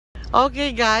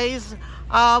Okay, guys.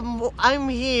 I'm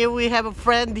here. We have a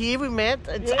friend here we met.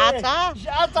 It's Atta. It's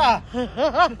Atta.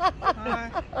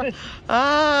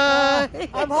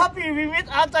 I'm happy we met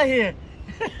Atta here.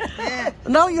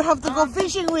 Now you have to go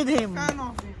fishing with him.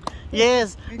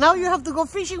 Yes. Now you have to go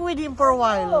fishing with him for a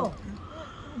while.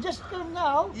 Just come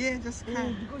now. Yeah, just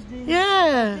come. Because they,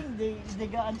 Yeah. I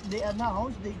think they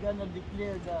announced they're gonna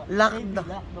declare the Lockdown.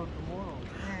 lockdown tomorrow.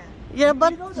 Yeah,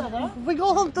 but You know that, huh? we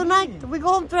go home tonight. We go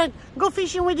home tonight. Go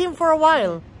fishing with him for a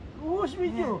while. Who's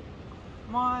with you?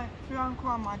 My uncle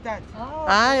and my dad. Oh,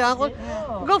 Hi, Uncle.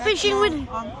 yeah. Go fishing with.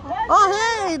 Uncle. Oh,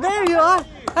 hey, there you are.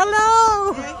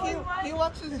 Hello. Yeah, he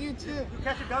watches you too. You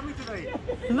catch a dummy today.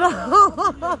 No.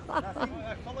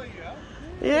 I follow you, huh?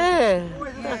 Yeah.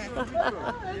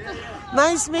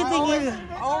 Nice meeting you.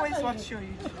 I always watch your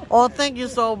YouTube. Oh, thank you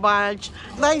so much.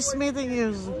 Nice meeting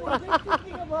you.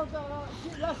 Thinking about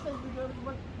last time we got,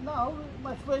 but now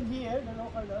my friend here, the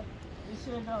local, he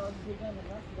said they're gonna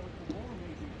lockdown tomorrow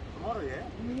maybe. Tomorrow, yeah?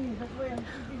 That's why I'm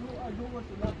thinking I don't want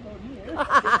to lockdown here.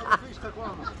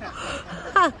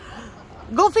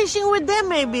 Go fishing with them,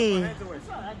 maybe.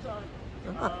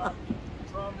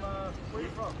 From, where you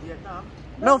from? Vietnam?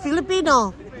 No,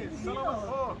 Filipino. Salamat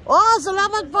po. Oh,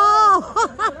 salamat po.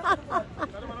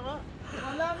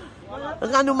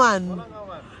 Ang ano man.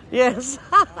 Yes.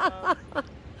 I've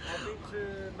been to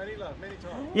Manila many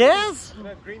times. Yes. In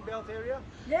that Greenbelt area?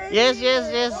 Yes, yes,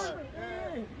 yes.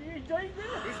 You enjoying this?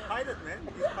 He's pilot, man.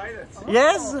 He's pilot.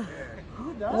 Yes.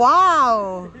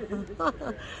 Wow.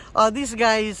 Oh, this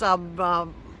guy is a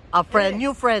friend,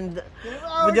 new friend.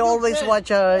 They always watch,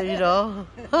 you know.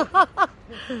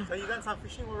 So you done some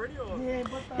fishing already, or? Yeah,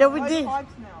 but Yeah, we did. Now.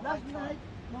 last night,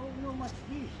 no much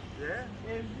fish. Yeah?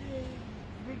 And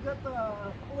we got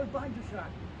old banjo shot.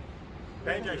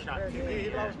 Banjo shot. He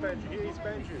loves banjo. He eats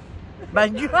banjo.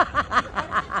 Banjo.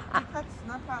 That's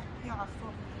not a pier.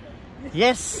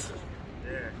 Yes.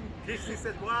 Yeah. He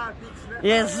said, wow, big snap.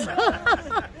 Yes.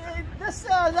 That's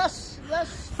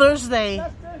last Thursday.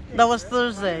 That was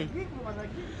Thursday. big one.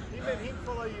 He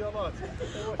follow you a lot.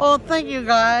 Oh, thank you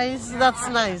guys. That's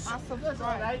nice. That's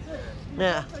alright.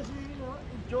 Yeah.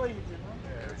 Enjoy it, you know.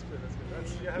 Yeah, that's good. That's good.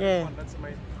 That's, you're having Yeah. fun. That's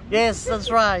amazing. Yes, that's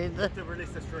right. To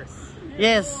release the stress.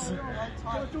 Yes.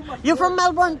 You from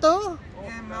Melbourne too?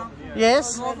 Yeah, Mel.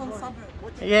 Yes. Northern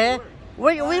suburb. Yeah.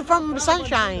 We from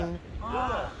Sunshine.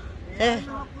 Yeah.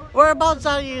 Whereabouts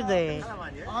are you there?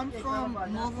 I'm from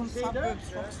northern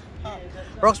suburbs,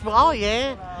 Roxburgh. Oh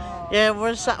yeah. Yeah,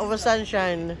 we're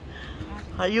Sunshine.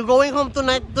 Are you going home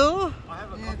tonight too?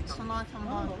 Yeah, tonight I'm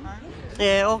home.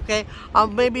 Yeah, okay.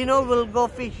 Maybe no, we'll go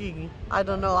fishing. I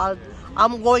don't know.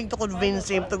 I'm going to convince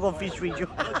him to go fish with you.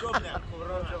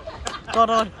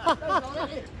 Coron.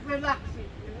 Relaxing.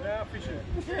 Yeah, fishing.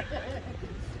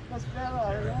 That's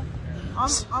better, yeah?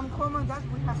 I'm calling that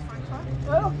we have free time.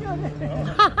 Okay.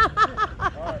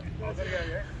 Alright, I'll go,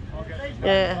 yeah? Okay.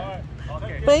 Yeah. Alright,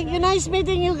 okay. Thank you. Nice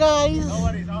meeting you guys. No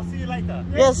worries. I'll see you later.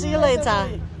 Yeah, see you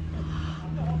later.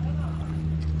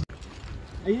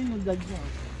 Ayun yung dad niya.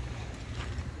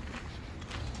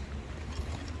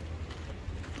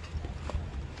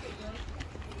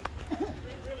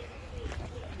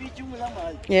 Video mo lang,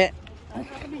 mahal. Yeah.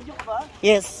 Naka-video ka ba?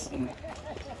 Yes.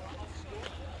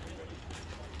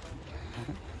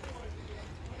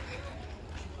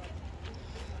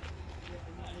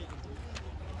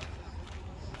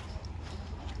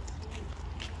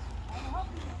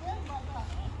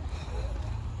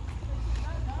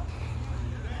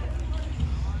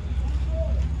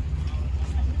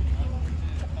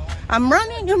 I'm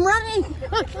running.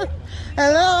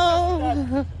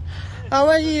 Hello. How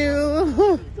are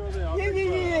you?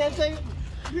 Yeah. So,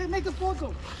 you make a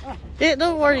photo. Yeah,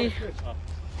 don't worry.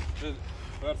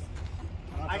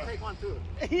 I take one too.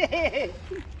 Yeah.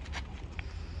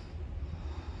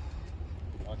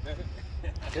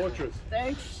 Fortress.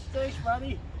 Thanks,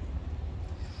 buddy.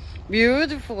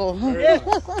 Beautiful.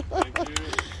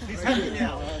 He's happy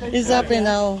now. He's happy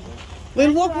now.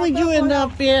 We'll walk with you in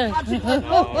the pier.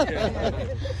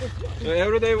 So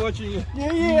every day watching you.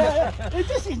 Yeah. I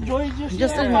just enjoy it.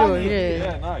 Just enjoy, yeah.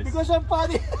 Yeah, nice. Because I'm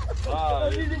funny. Ah,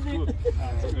 it's good.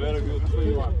 It's very good for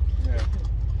you. Yeah.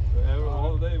 So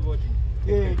all day watching.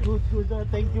 Yeah, good.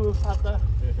 Thank you, Atta.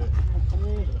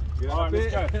 Alright,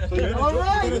 let's go. So you're All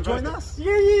right. gonna join us?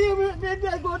 Yeah. Maybe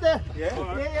I go there. Yeah?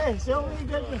 Yeah. So we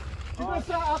get. Because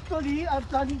actually, I'm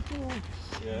planning to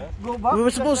Yeah. go back. We were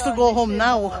supposed to go home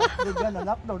now. We're gonna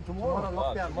lock down tomorrow.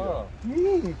 Tomorrow.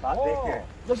 Yeah. Oh.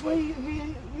 That's why we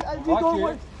Lucky. don't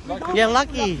want. Lucky. Yeah,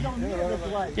 lucky. That's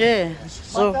why. Yeah. But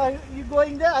So you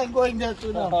going there? I'm going there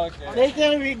too now. Okay.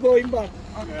 Later we going back.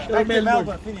 To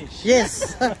Melbourne. Finish.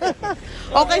 yes.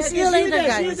 Okay, see you later, See you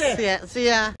guys. there. Yeah, see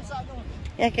ya.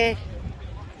 Okay.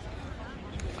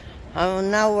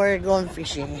 Now we're going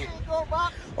fishing. Go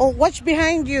back Oh, watch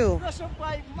behind you. because of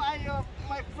my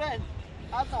friend,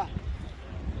 Ata.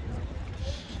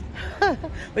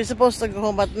 We're supposed to go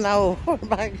home, but now we're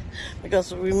back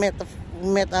because we met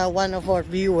one of our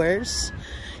viewers.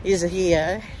 He's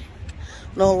here.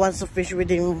 No one wants to fish with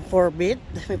him for a bit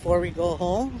before we go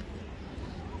home.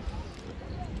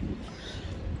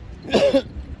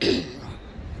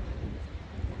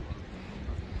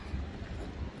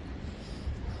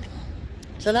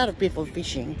 There's a lot of people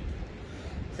fishing.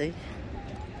 See,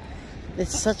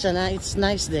 it's such a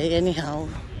nice day anyhow.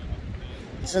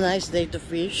 It's a nice day to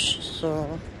fish,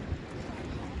 so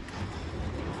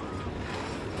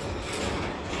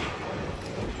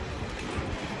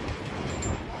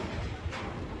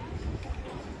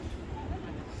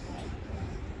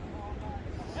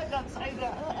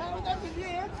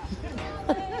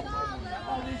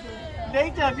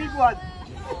Later, big one.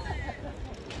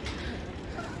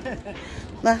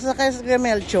 nasa kayo sa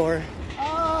Melchor.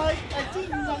 I think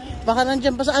Baka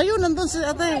nandiyan pa sa... Ayun, nandun si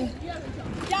ate.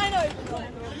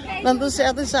 Nandun si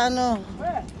ate sa ano.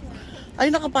 Ay,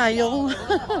 nakapayong.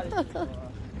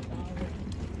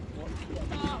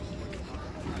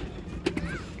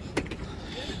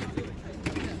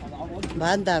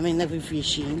 Ba, ang daming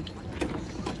nag-fishing.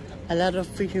 A lot of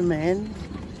fishermen.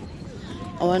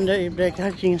 I wonder if they're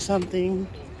catching something.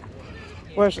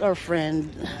 Where's our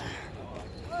friend?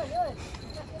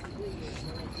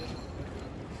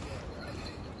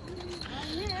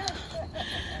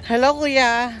 Hello,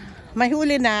 kuya. May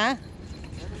huli na?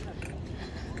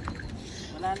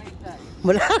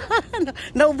 Wala na.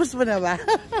 Naubos mo na ba?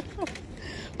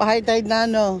 Pa-high tide na,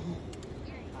 no?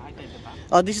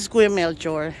 Oh, this is Kuya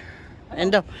Melchor.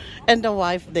 And the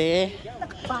wife there.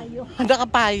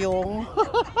 Nakapayong.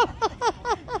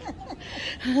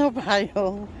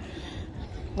 Nakapayong.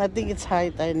 I think it's high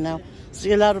tide now.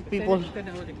 See a lot of people.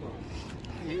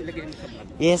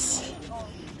 Yes.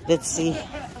 Let's see.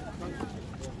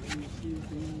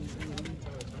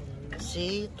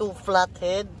 See, two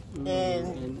flathead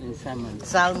and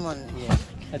salmon. Yeah.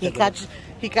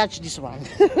 He catch this one.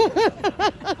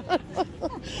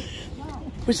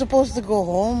 We're supposed to go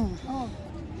home.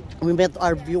 We met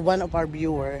one of our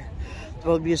viewer,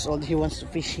 12 years old. He wants to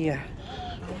fish here.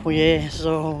 Oh yeah,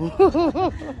 so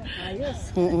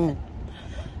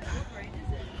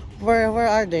where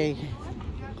are they?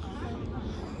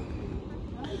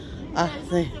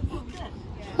 They.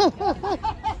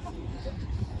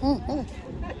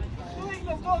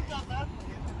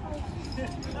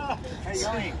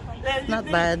 Not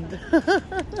bad.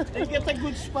 they get a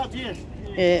good spot here.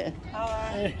 Yeah.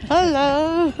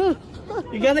 Hello.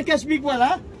 You gonna catch big one,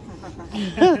 huh?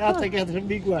 Ata get a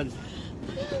big one.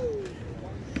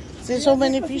 See so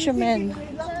many fishermen.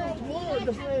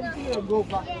 The friend here go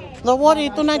back. Don't worry,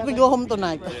 tonight we go home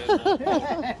tonight.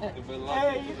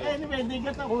 Anyway, they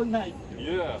get a whole night.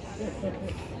 Yeah.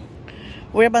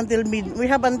 We have until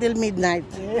midnight.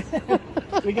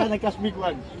 We're gonna catch big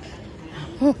one.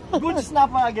 Good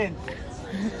snapper again.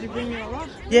 You bring me around?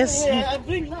 Yes. Yeah, I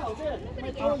bring now. There,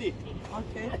 my trolley.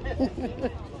 Okay.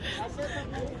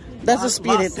 That's the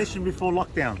spirit. Last session before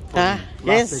lockdown. Huh? Last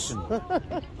Yes. session.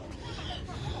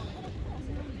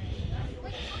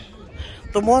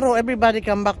 Tomorrow everybody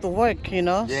come back to work, you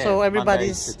know. Yeah, So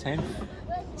everybody's Monday's the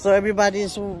 10th. so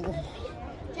everybody's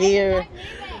here.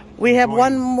 We have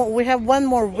one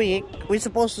more week. We're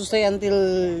supposed to stay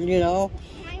until, you know,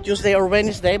 Tuesday or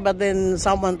Wednesday, but then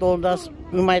someone told us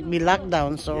we might be locked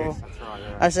down. So Yes, that's right,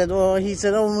 yeah. I said, oh, he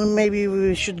said, oh, maybe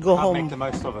we should go Can't make home. the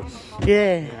most of it.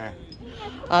 Yeah. Yeah.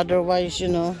 Otherwise, you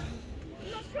know.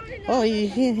 Oh,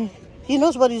 he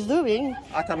knows what he's doing.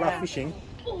 Ata love fishing.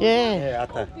 Yeah, Yeah,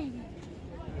 Ata.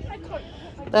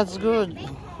 that's good.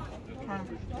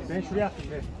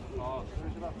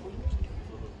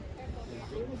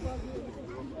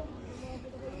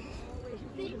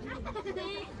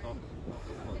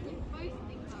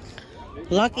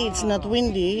 Lucky it's not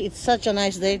windy. It's such a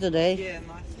nice day today. Yeah,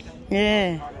 nice.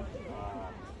 Yeah.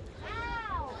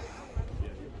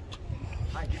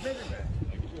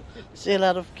 See a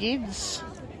lot of kids.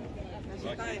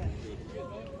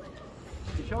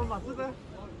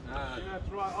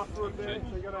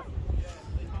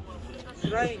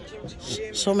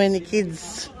 So many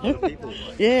kids.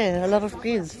 Yeah, a lot of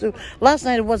kids too. Last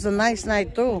night was a nice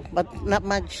night too, but not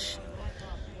much.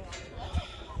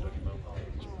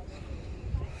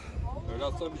 Öyle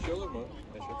atsan bir şey olur mu?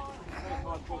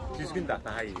 Düzgün de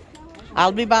daha iyi.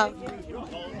 I'll be back.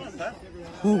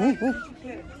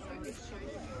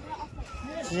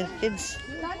 Yeah, kids.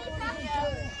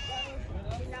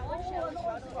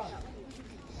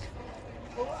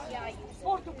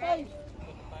 4 to 5.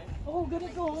 Oh,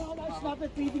 ganito. It's not a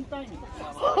feeding time.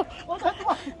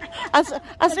 As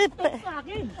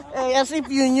if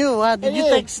you knew. Did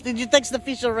you text the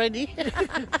fish already?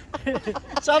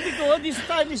 Sabi ko, this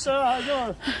time is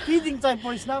feeding time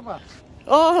for snapper.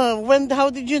 Oh,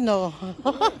 how did you know?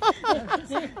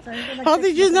 How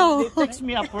did you know? They text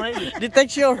me up already. They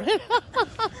text you already?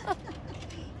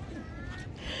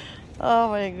 Oh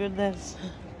my goodness.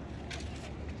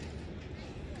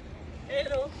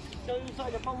 Pero, sabi sa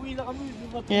pauwi na kami.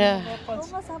 Yeah. Oo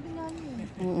nga, sabi nga niya.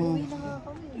 Uwi na nga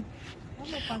kami.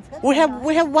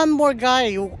 We have one more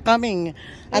guy coming.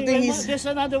 I think There's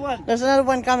another one. there's another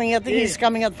one coming. I think he's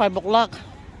coming at 5 o'clock.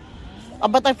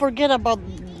 But I forget about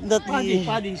that.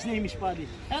 Paddy, his name is Paddy.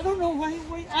 I don't know why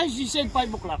she said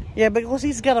 5 o'clock. Yeah, because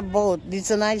he's got a boat.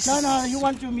 It's a nice. No, you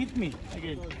want to meet me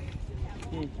again.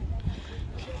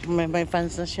 May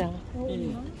fans na siya.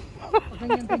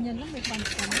 Ganyan-ganyan lang, may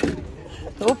pants ka na.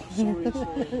 Oops.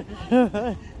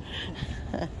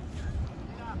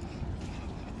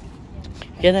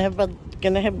 Can I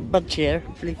have a chair,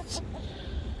 please?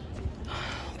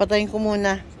 Patayin ko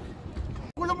muna.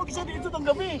 Kulang mag-isa dito ng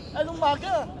gabi. Anong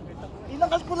maga?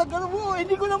 Inangkas ko lang gano'n mo.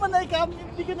 Hindi ko naman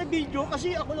hindi ko na-video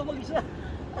kasi ako lang mag-isa.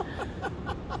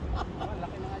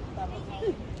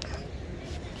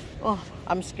 Oh,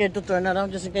 I'm scared to turn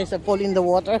around just in case I fall in the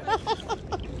water.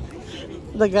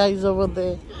 The guys over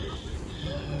there.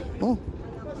 Oh.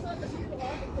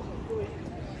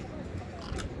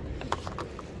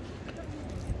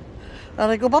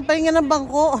 Aray ko, papahinga ng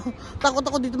bangko. Takot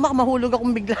ako dito, mahulog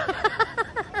akong bigla.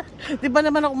 Di ba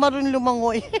naman ako marunong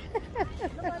lumangoy?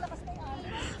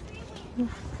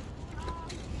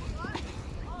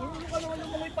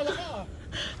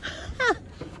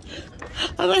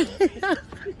 Aray.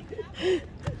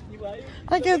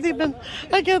 I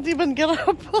can't even get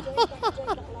up.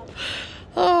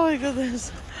 Oh my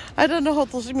goodness. I don't know how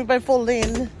to swim if I fall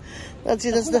in. That's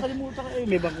it.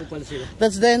 May bangko pala sila.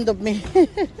 That's the end of me.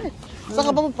 Saan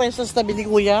ka ba magpwesto sa tabi ni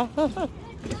Kuya?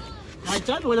 Kahit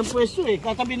saan, walang pwesto eh.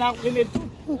 Katabi na ako kinito.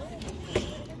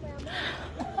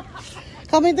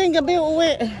 Kami din gabi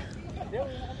uwi.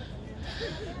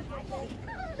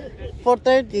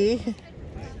 4:30.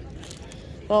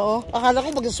 Oo. Akala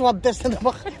ko mag-swab test na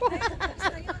naman kayo.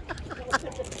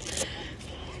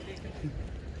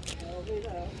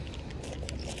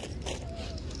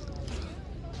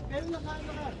 Pero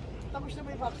tapos na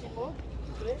may vaccine mo?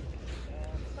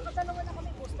 Nakadalawa na kami,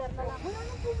 booster na lang. Wala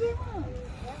nang problema.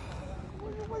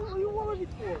 Yung mga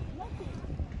nito.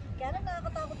 Kaya lang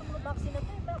nakakatakot ang mga vaccine na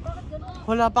ito. Bakit gano'n?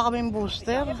 Wala pa kaming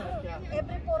booster.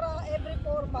 Every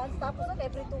 4 months, tapos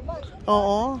every 2 months.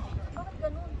 Oo. Bakit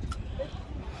gano'n?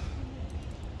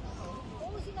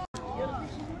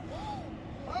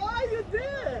 Ah, you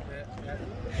did!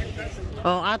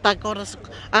 Oh, ata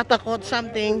caught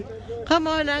something. Come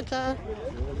on, ata.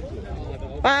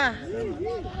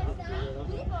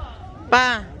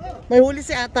 Pa, may huli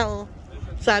si ata, oh.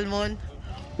 Salmon.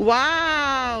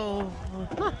 Wow!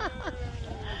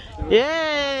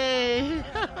 Yay!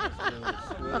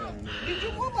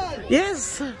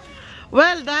 Yes!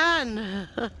 Well done!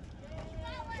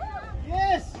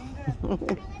 Yes!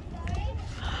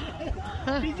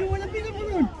 Video mo, napita mo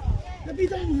nun.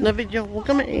 Napita mo nun. Nabidyo ko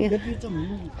kami. Napita mo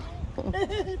nun.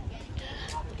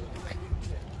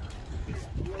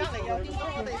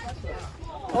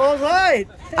 All right.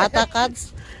 Ata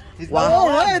cats. All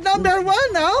right, number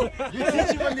 1 now.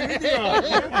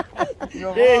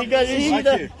 Hey, you guys, see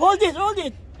that? Hold it.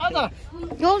 Ata.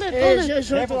 Hold it.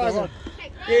 Show it to Ata.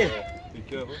 Hey, Be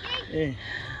careful. hey.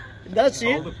 That's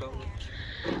it. Aldık tamam.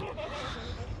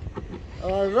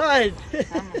 All right.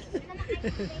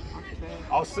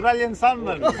 Australian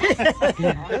salmon. All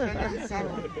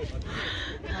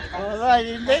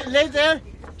right. Later,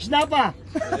 snapper.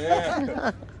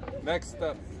 Yeah. Next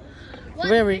step.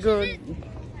 Very good.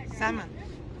 Salmon.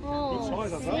 Oh,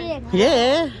 sick.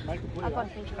 Yeah.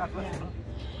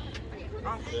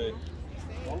 Şey,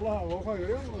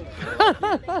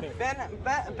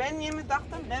 Ben yemi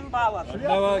taktım, ben bağladım.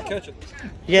 now catch it.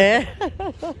 Yeah.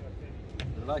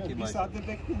 Lucky Mike.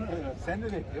 Sen de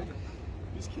bekliyordun.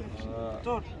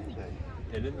 Dur.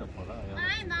 Elinle falan ya.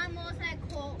 My mom was like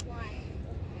caught one.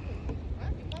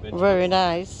 Very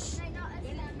nice.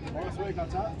 Last week I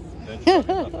tell.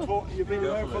 You've been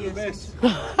away from the mess.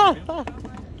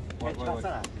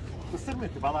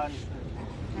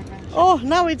 Oh,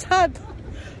 now it's hot.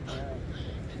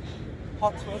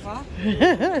 Hot weather.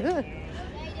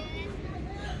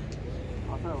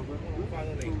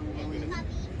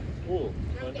 Oh,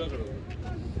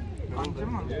 Bence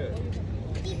mi? yeah.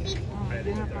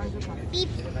 Yine bence mi?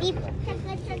 Beep, beep.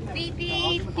 Beep,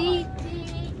 beep, beep,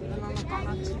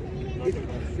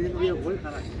 Ben onu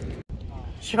kanat.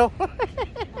 Sure.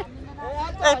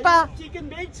 Hey, pa. Chicken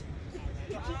bait.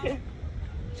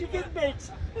 Chicken bait.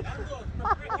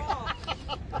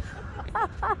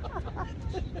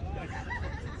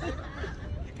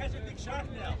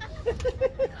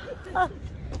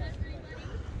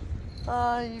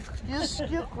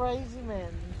 You're crazy,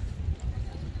 man.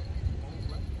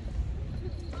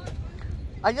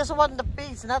 I just want the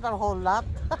piece, not a whole lot.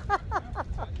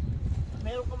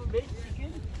 Meron ka bait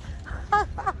chicken?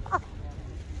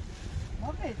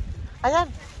 Bakit? Ayan.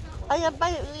 Ayan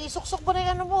pa, isuksok mo na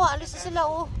yung ano mo. Alis na sila,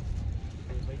 oh.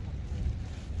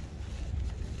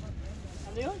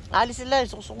 Ano yun? Alis sila,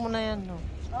 isuksok mo na yan, oh.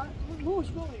 Who's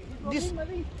going? This-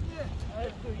 Marie? Yeah. I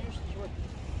have to use this one.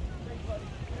 Thanks, buddy.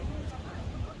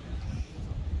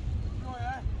 Oh,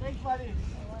 yeah. Thanks, buddy.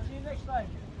 See you next time.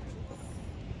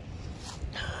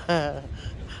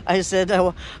 I said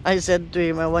to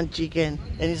him, I want chicken,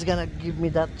 and he's gonna give me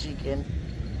that chicken,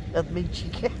 that big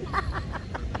chicken.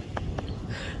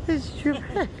 It's true.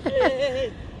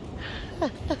 Hey,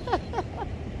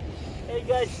 hey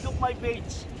guys, look my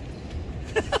baits.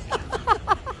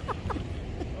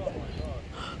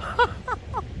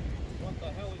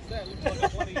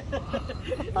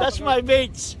 That's my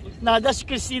baits. No, that's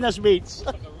Christina's baits.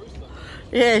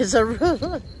 Yeah, it's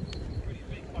a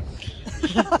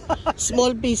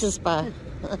small pieces, pa.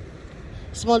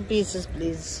 Small pieces,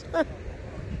 please.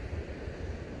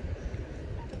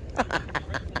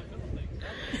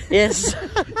 Yes.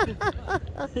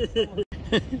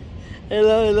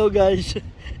 Hello guys.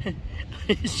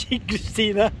 See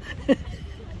Christina.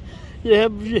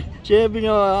 She having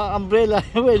an umbrella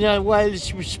while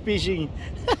she's fishing.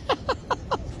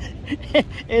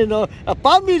 You know, a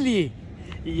family.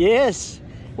 Yes.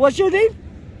 What's your name?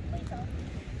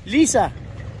 Lisa.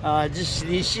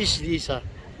 She's Lisa.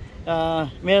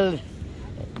 Mel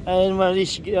and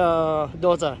Marie's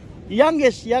daughter.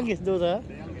 Youngest daughter.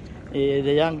 Yeah,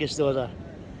 the youngest daughter.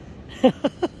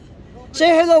 Say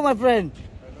hello, my friend.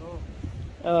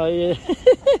 Hello. Yeah.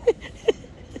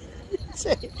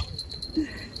 Say.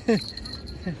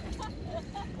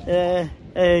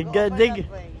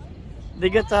 They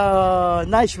got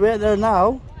nice weather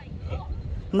now.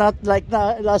 Not like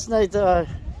last night. A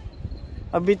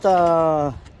bit.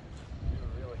 Go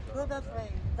that way.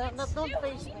 Don't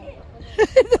face me.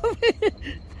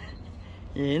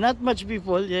 Yeah, not much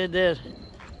people. Yeah, there.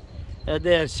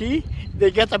 There. See,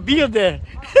 they got a beer there.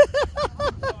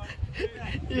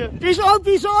 Yeah. Fish on,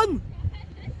 fish on.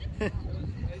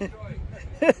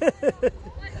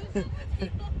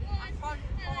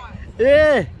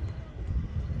 Yeah.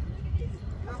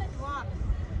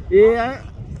 Yeah.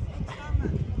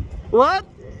 What?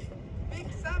 Big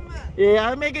salmon. Yeah,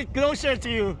 I'll make it closer to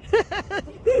you.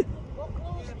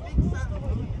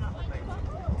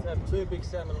 Two big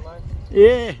salmon, mate.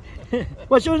 Yeah.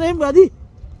 What's your name, buddy?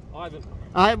 Ivan.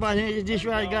 Ivan. This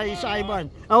one guy is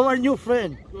Ivan, our new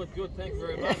friend. Good, thank you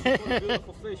very much. What a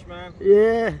beautiful fish, man.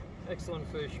 Yeah. Excellent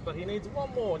fish. But he needs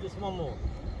one more, just one more.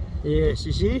 Yes,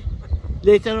 you see?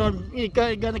 Later on, he's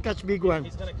gonna catch big one.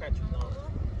 He's gonna catch it now.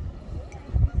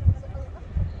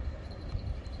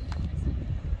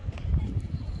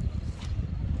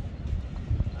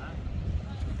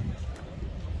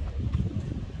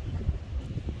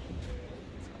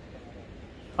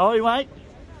 How are you, Mike?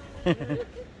 Did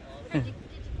you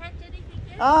catch anything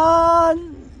yet?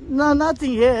 No,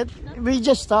 nothing yet. We're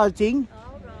just starting.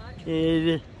 All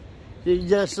right. It's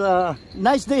just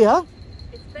nice day, huh?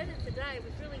 It's better today. It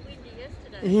was really windy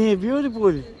yesterday. Yeah,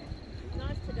 beautiful.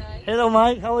 Nice today. Hello,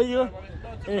 Mike. How are you?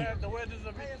 The weather's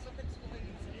a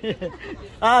bit.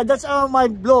 That's my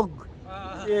blog.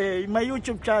 Yeah, my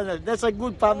YouTube channel. That's a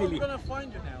good family. I'm gonna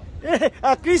find you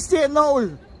now. Christy and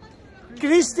Noel.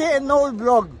 Christy and Noel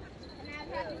blog.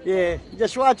 Yeah,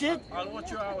 just watch it. I'll watch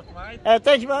you out, mate.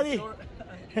 Thanks, buddy.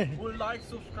 We'll like,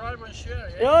 subscribe, and share.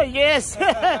 Yeah? Oh, yes.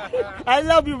 I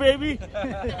love you, baby.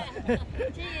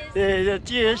 Cheers. Yeah,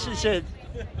 cheers, she said.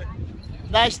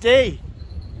 Nice day.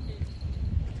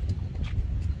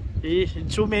 Yeah,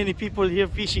 so many people here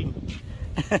fishing.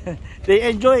 They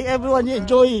enjoy, everyone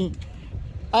enjoying.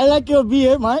 I like your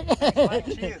beer, Mike.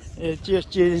 Cheers. Yeah, cheers,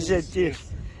 cheers, he said cheers.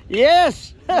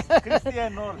 Yes.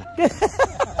 Christian Lorne.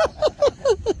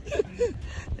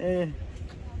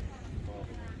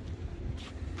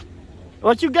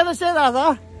 What you gonna say,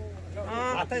 Arthur?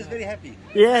 Arthur is very happy.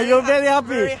 Yeah, you're very happy.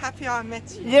 Very happy I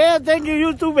met you. Yeah, thank you.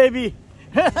 You too, baby.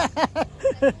 Very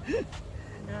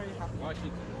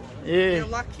happy. Yeah, You're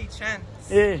lucky chance.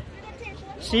 yeah.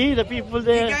 See the people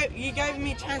there. You gave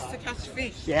me chance to catch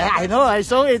fish. Yeah, I know. I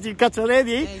saw it. You cut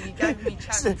already. Yeah, you gave me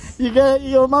chance.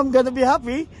 Your mom gonna be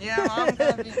happy. Yeah, I'm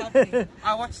gonna be happy.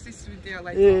 I watched this video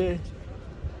later. Yeah.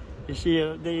 You see,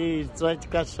 they try to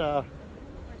catch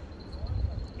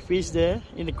fish there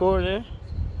in the corner.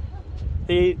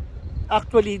 They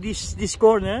actually this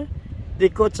corner they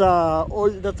caught all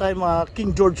the time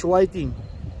King George whiting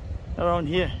around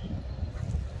here.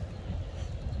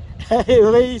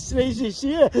 Ray is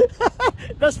here.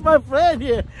 That's my friend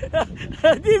here.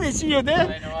 I didn't see you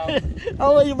there.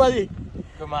 How are you, buddy?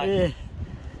 Good man.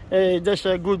 Hey, that's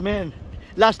a good man.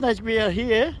 Last night we are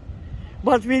here,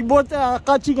 but we both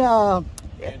catching all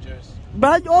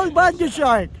banjo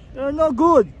shark. No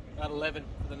good. Got 11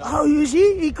 for the night. Oh, you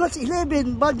see, he caught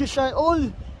 11 banjo shark. All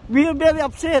we are very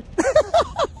upset.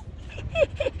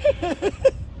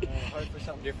 Hope for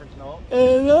something different tonight.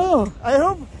 No, I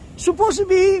hope. Supposed to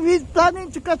be we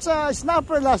planning to catch a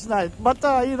snapper last night, but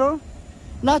you know,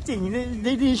 nothing.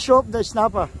 They didn't show up the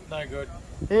snapper. No good.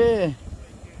 Yeah,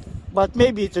 but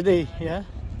maybe today. Yeah.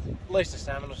 At least a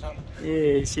salmon or something.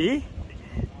 Yeah. See,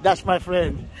 that's my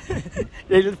friend.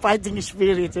 Little fighting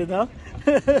spirit, you know.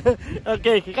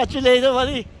 Okay, catch you later,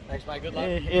 buddy. Thanks, mate. Good luck.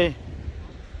 Yeah.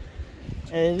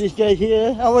 And this guy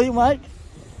here, how are you, Mike?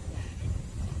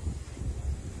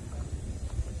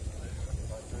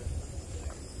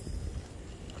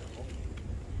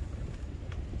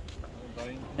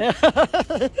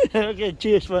 Okay,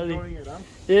 cheers, buddy.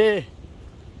 Yeah.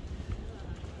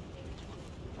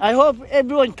 I hope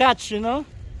everyone catch, you know.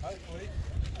 Hopefully.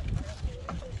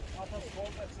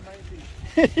 That's the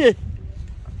main thing.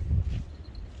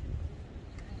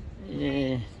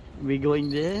 Yeah, we going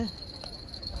there.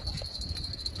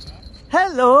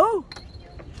 Hello.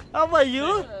 How are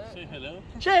you? Say hello.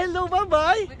 Say hello, bye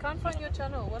bye. We can't find your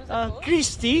channel. What is it called?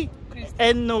 Christy Christy.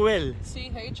 and Noel.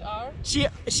 CHR.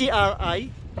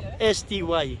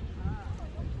 CRISTY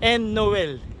and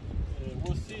Noel.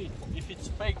 We'll see if it's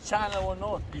fake channel or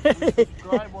not. If you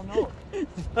subscribe or not.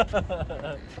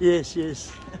 Yes.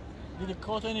 Did you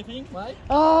caught anything, mate?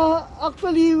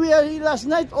 Actually, we are here last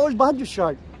night. All banjo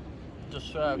shark.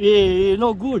 Just Yeah,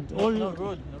 no good. All, no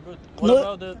good. What No.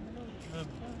 about the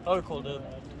how you call the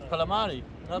calamari?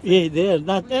 Nothing. Yeah, there.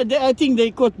 Not. I think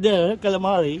they caught there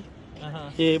calamari.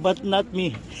 Yeah, but not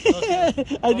me.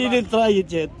 I didn't try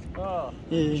it yet. Oh,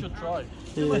 Yeah. you should try.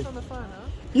 Yeah. On the phone,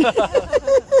 huh?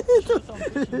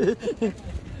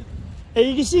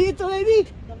 Hey, you see it already?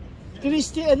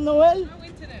 Christy and Noel? No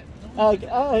internet.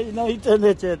 No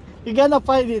internet yet. You're gonna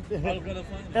find it. I'm gonna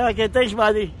find it. Okay, thanks,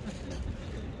 buddy.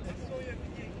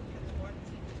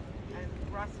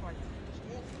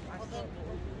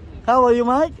 How are you,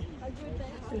 Mike?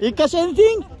 You catch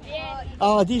anything? Yeah.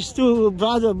 Oh, these two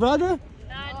brother? No,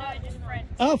 just friends.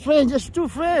 Oh, friends, just two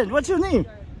friends. What's your name?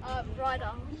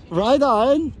 Ryder. Ryder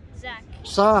and Zach.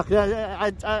 Sak.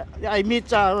 I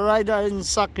meet Ryder and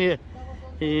Sak here.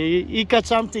 He caught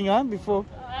something, before?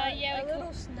 Yeah, a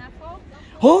little snapper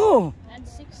Oh, and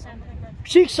 6 salmon.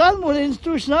 6 salmon and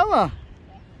 2 snapper.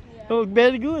 Oh,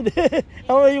 very good.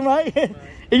 How are you, Mike?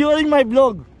 You are in my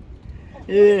blog.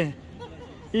 Yeah.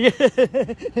 Yeah.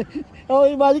 Oh,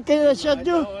 everybody can shot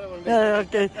you?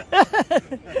 Okay.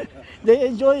 They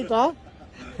enjoy it, huh?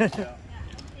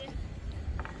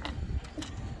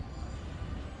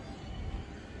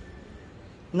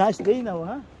 Nice day now,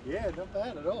 huh? Yeah, not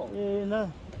bad at all. Yeah,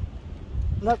 no.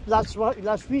 Not last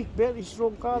week, very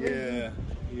strong current. Yeah,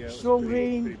 it was Strong pretty,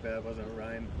 rain. Pretty bad, wasn't it?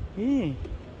 Rain. Yeah,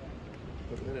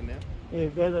 But better now. yeah,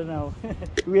 better now.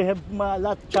 We have a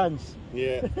lot chance.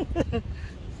 Yeah.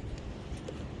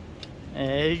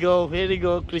 Here you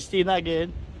go, Christina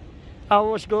again. How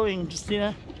was going,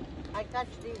 Christina? I catch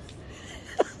this.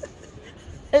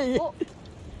 Hey, Oh.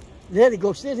 there it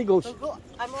goes.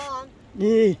 I'm on.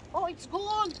 Yeah. Oh, it's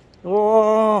gone.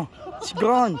 Oh, it's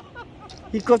gone.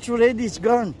 He caught you already, it's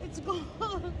gone. It's gone.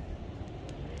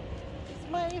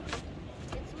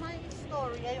 It's my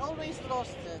story. I always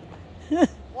lost it. It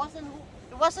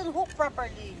wasn't hooked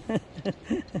properly.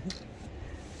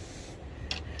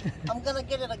 I'm gonna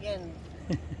get it again.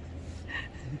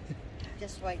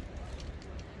 Just wait.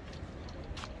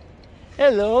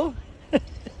 Hello.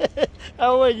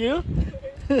 How are you?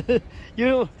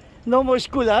 You no more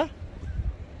school, huh?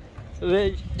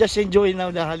 Well, just enjoy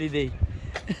now the holiday.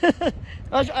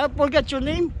 I forgot your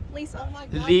name. Lisa. Oh my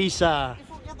God. Lisa. You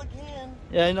forget again.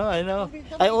 Yeah, I know, I know.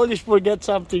 I always forget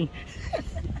something.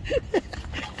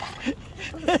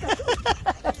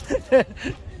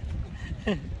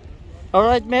 All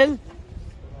right, Mel.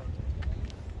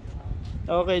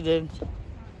 Okay then.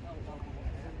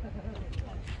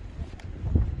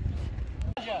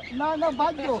 No, no,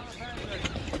 Badgo.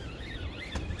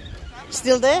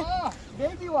 Still there? Ah,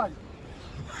 baby one.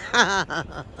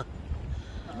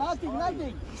 Nothing,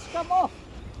 nothing. It's come off.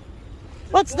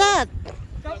 What's that?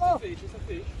 Come off.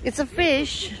 It's a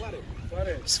fish.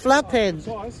 It's flathead.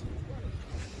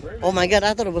 Oh my God,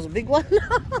 I thought it was a big one.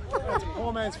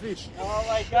 Poor man's fish. Oh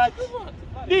my God.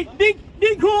 Big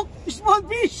hook. Small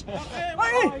fish. Hey.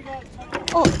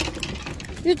 Oh,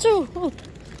 you too.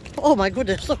 Oh my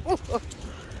goodness.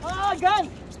 Ah, gun.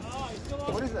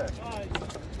 What is that?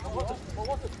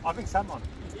 I think salmon.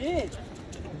 Yeah.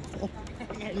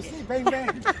 You see, bang bang.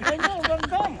 I know,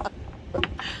 bang.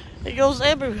 It goes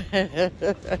everywhere.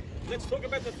 Let's talk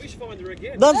about the fish finder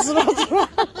again. That's right.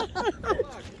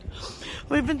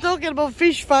 We've been talking about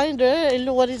fish finder. And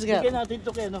look what he's got. Bigyan natin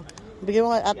ito kay ano. Bigyan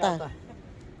mo kay Ata.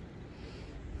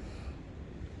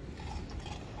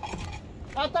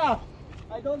 Ata,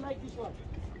 I don't like this one.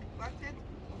 Like it?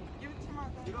 Give it to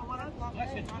Mother. You don't want it?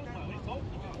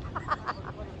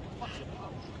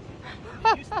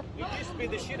 It used to be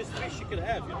the shittest fish you could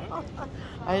have, you know?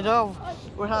 I know.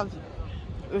 We have.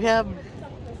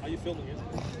 Are you filming it?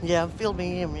 Yeah, I'm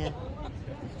filming him. Yeah.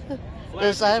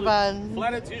 There's Ivan.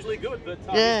 Flathead's usually good, but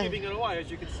Yeah. he's giving it away,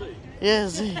 as you can see.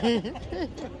 Yes.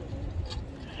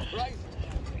 Right?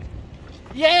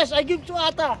 Yes, I give to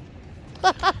Ata.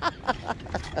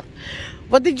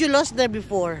 What did you lost there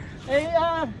before? Hey,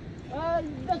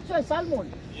 that's a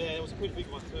salmon. Yeah, it was a pretty big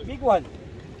one too. Big one.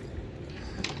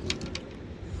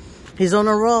 He's on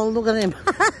a roll. Look at him.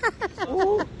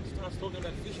 Oh, Starts talking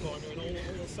about fish finder, and all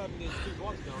of a sudden there's two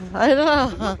guys going. I know.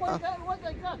 what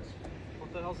I got?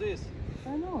 What the hell's this?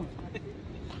 I know.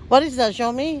 What is that?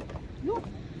 Show me. Look.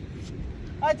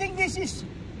 I think this is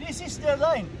the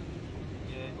line.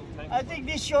 Yeah, I think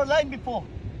this is your line before.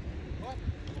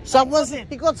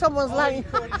 He got someone's line.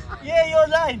 Yeah, your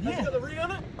line. Has it Yeah, got the ring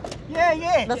on it?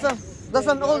 yeah. That's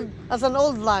an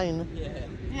old line. Yeah.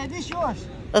 Yeah, this yours.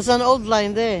 That's an old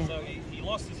line there. So he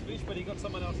lost his fish, but he got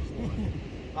someone else's line.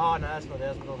 Oh, no, that's not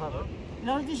ours, but I'll have it.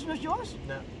 No, this is not yours.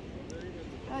 No.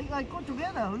 I got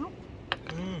together. Look.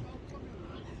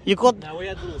 You caught. Now we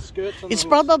had little skirts on It's the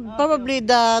hooks. probably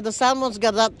the salmon's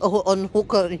got that on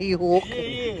hooker. He hook.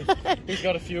 Yeah. He's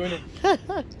got a few in it.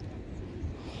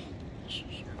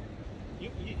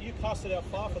 You cast it out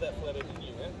far for that flathead, didn't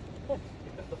you, man?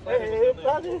 The flathead Hey, was down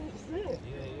brother, it's there. there.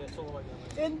 Yeah, it's all the way down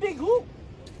there. And big hook.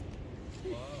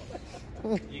 Yeah,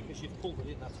 because you've pulled it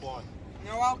in, that's why.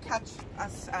 No, I'll catch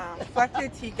us.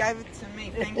 Flathead, he gave it to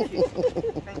me. Thank you.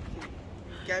 Thank you.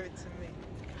 He gave it to me.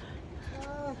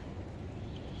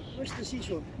 Where's the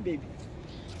seashore, baby?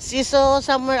 Siso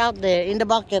somewhere out there in the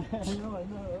bucket. I know.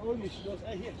 Always goes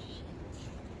here.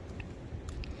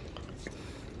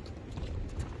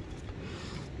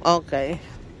 Okay.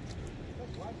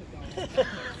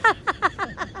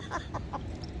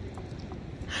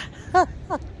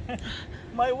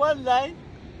 My one line,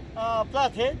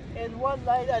 flathead, and one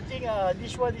line, I think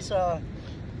this one is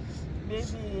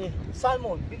maybe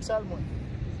salmon, big salmon.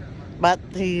 But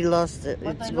he lost it.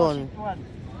 But It's I lost gone. it one.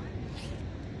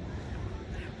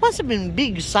 Must have been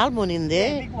big salmon in Yeah,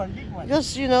 there. big one.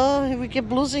 Because, you know, we kept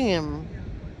losing him.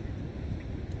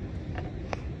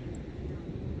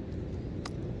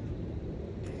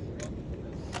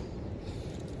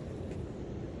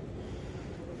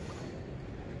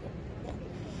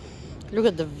 Look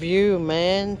at the view,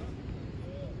 man.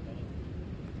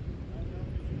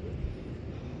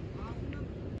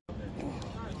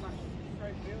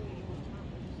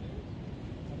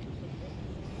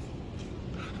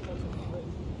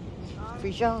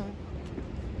 Fish on.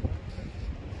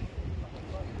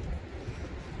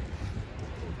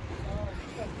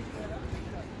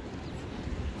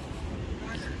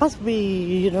 Must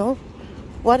be, you know,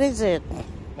 what is it?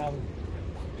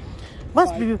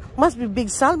 Must be big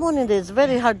salmon in there. It's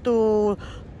very hard to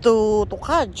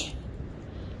catch.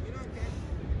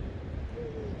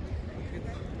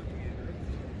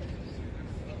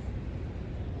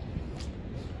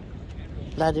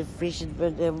 Bloody fish,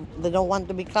 but they don't want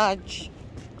to be caught.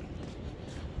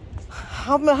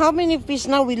 How many fish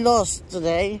now we lost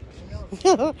today?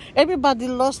 Everybody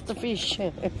lost the fish.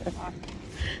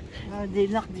 They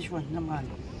knocked this one, naman.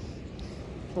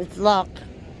 It's locked.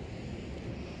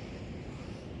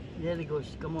 There it goes.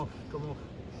 Come off.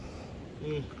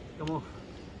 Yeah, come off.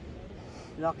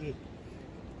 Lucky.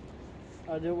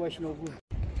 Otherwise, no good.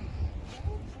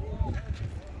 You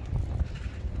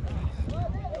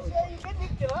can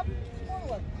pick it up. Small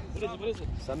one. What is it?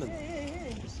 Salmon.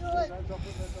 Hey, it's all right.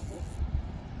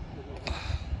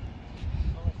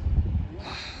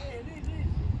 Hey, Liz.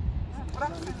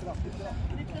 Lift it up.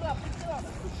 Lift it up.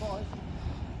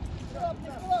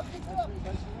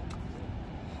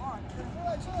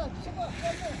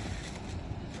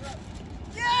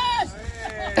 Yes!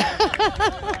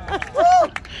 Woo!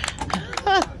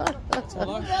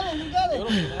 You got it.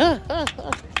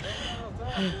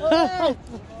 Alright.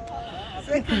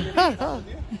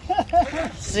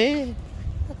 See?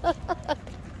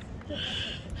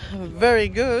 Very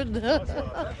good.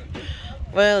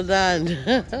 Well done.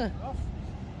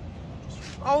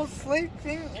 I was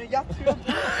sleeping, and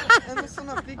this one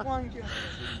a big one came.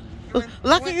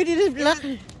 Lucky you didn't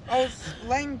lucky. I was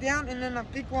laying down and then a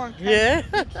big one came. Yeah.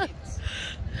 Big hits.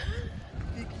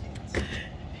 Big hits.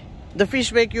 The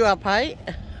fish wake you up high?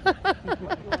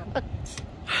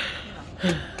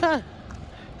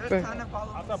 There's kind of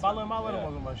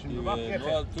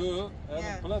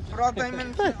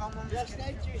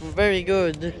Very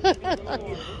good.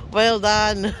 Well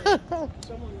done.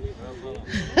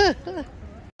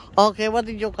 Okay, what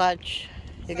did you catch?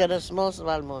 You got a small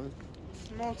salmon.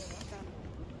 Small salmon.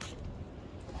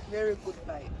 Very good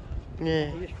bite.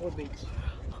 Yeah. Here's 4 baits.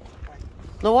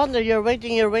 No wonder you're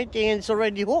waiting, and it's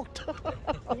already hooked.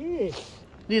 Yeah.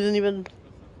 Didn't even.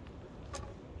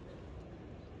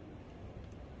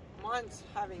 Mine's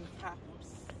having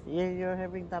taps. Yeah, you're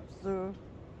having taps too.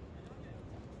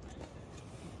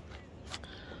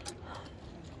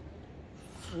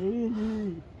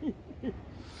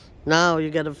 Now you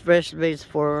got a fresh base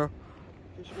for.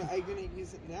 Are you gonna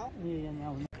use it now? Yeah,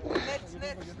 now. Next.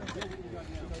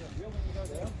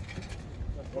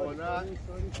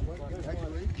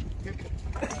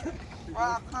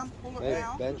 I can't pull it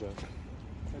now.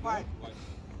 Why?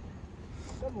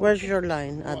 Where's your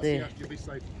line? Ade? You'll be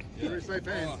safe. You're in safe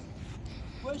hands.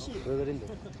 Where's it? Where is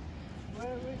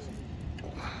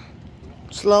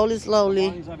it? Slowly. The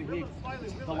line's over here.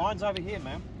 The line's over here,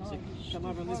 ma'am. So come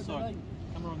over on this side.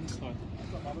 Come on this side.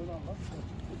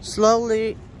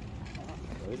 Slowly.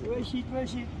 Where's it?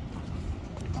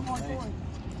 Come on.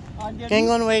 Hang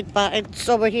on, wait, pa. It's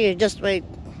over here. Just wait.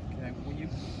 Okay, when you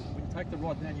take the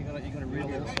rod down, you gotta reel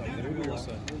also. You gotta reel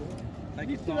also. Take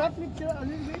your Lift it time. up a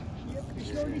little bit. Yep.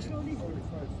 Slowly.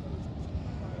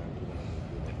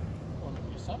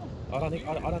 I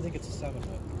don't think it's a salmon.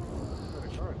 Mate.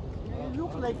 It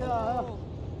looks like a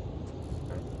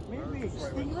maybe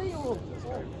stingray or.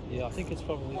 Yeah, I think it's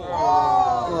probably.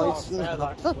 Oh, it's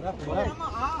not. What happened?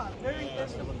 Very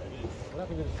interesting. What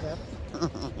happened to the snap?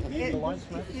 The line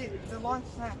snapped. The line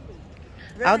snapped.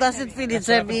 How does it feel? It's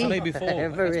heavy. That's what happened to me before.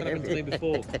 That's Very what happened to me heavy.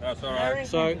 before. That's alright.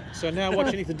 So now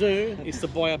what you need to do is to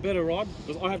buy a better rod,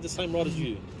 because I have the same rod as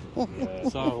you.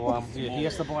 So yeah, he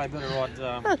has to buy a better rod.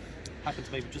 Happened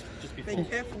to me just before. Be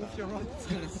careful with your rods.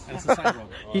 And it's the same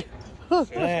rod.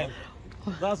 Damn.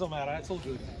 Doesn't matter. It's all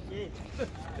good.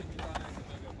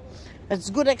 It's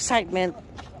good excitement.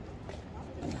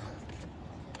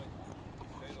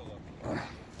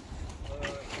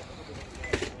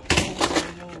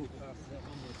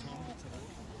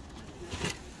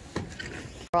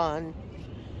 Ron,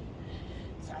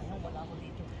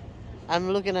 I'm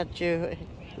looking at you.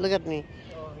 Look at me.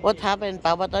 What happened,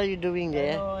 Pa? What are you doing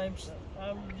there?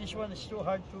 This one is too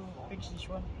hard to fix. This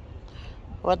one.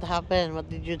 What happened? What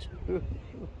did you do?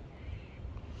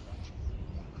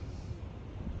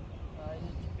 I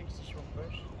need to fix this one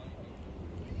first.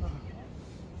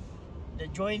 The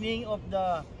joining of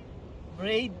the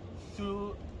braid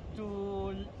to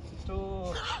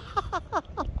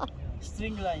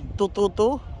string line.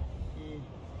 Two.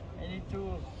 I need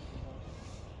to.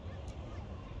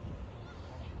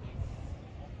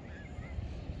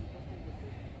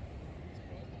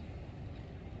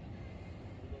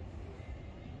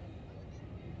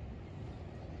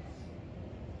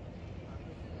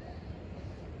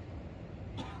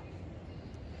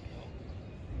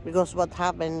 Because what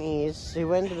happened is he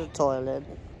went to the toilet.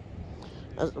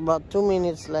 About 2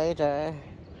 minutes later,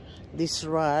 this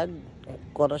rod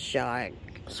caught a shark,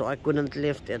 so I couldn't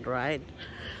lift it, right?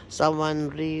 Someone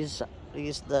raised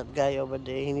that guy over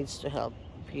there. He needs to help.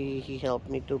 He helped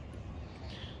me to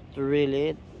reel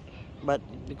it, but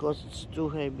because it's too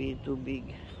heavy, too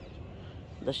big,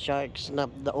 the shark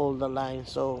snapped all the line.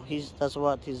 So that's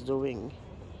what he's doing.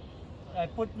 I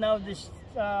put now this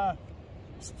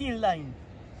steel line.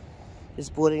 He's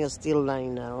putting a steel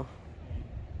line now.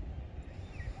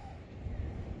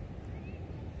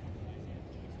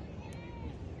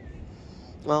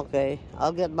 Okay,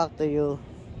 I'll get back to you.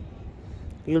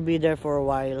 You'll be there for a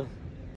while.